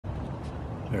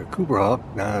Our Cooper Hawk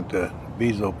down at the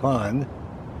Bezous pond.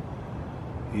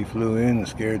 He flew in and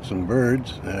scared some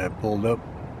birds, and I pulled up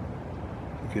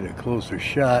to get a closer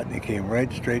shot, and he came right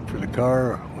straight for the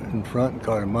car, went in front and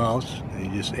caught a mouse, and he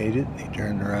just ate it. And he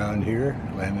turned around here,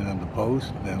 landed on the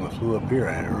post, and then flew up here.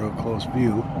 I had a real close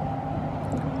view.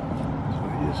 So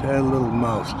we just had a little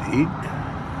mouse to eat.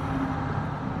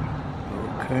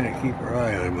 We'll kind of keep our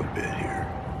eye on him a bit here.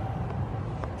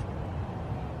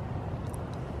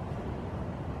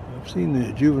 I've seen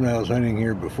the juveniles hunting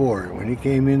here before. When he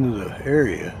came into the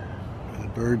area,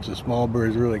 the small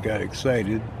birds really got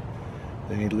excited.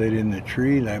 Then he lit in the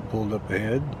tree, and I pulled up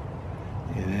ahead.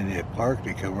 And then he parked.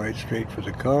 He come right straight for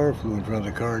the car, flew in front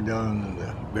of the car down in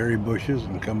the berry bushes,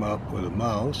 and come up with a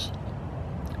mouse.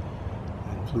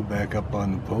 And flew back up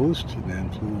on the post, and then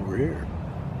flew over here.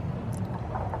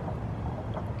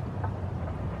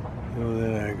 So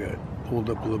then I got pulled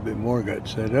up a little bit more, got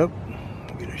set up.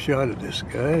 Get a shot at this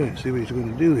guy and see what he's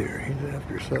going to do here. He's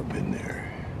after something in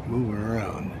there, moving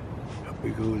around. Up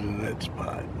he goes in that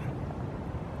spot.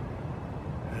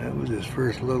 That was his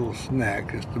first little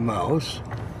snack, just a mouse.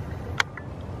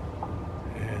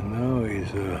 And now he's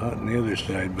hunting the other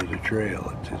side by the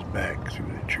trail. It's his back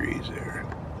through the trees there.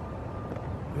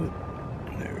 Oh,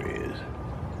 there he is.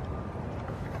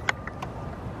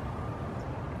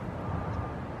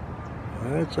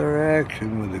 Well, that's our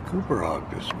action with the Cooper Hawk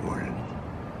this morning.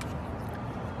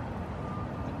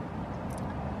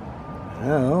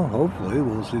 Now, hopefully,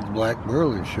 we'll see the black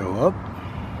merlin show up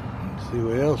and see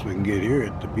what else we can get here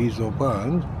at the Bezous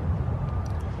pond.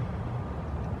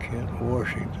 Kent,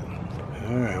 Washington.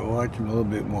 Alright, watch him a little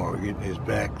bit more. We're getting his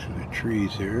back to the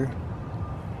trees here.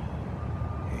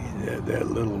 He's at that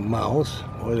little mouse.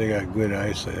 Boy, they got good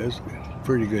eyesight.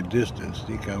 Pretty good distance.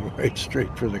 He come right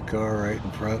straight for the car, right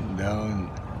in front and down.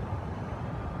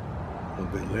 A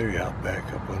little bit later, he hopped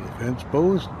back up on the fence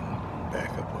post and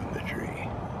back up on the tree.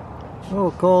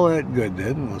 We'll call that good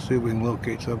then. We'll see if we can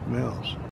locate something else.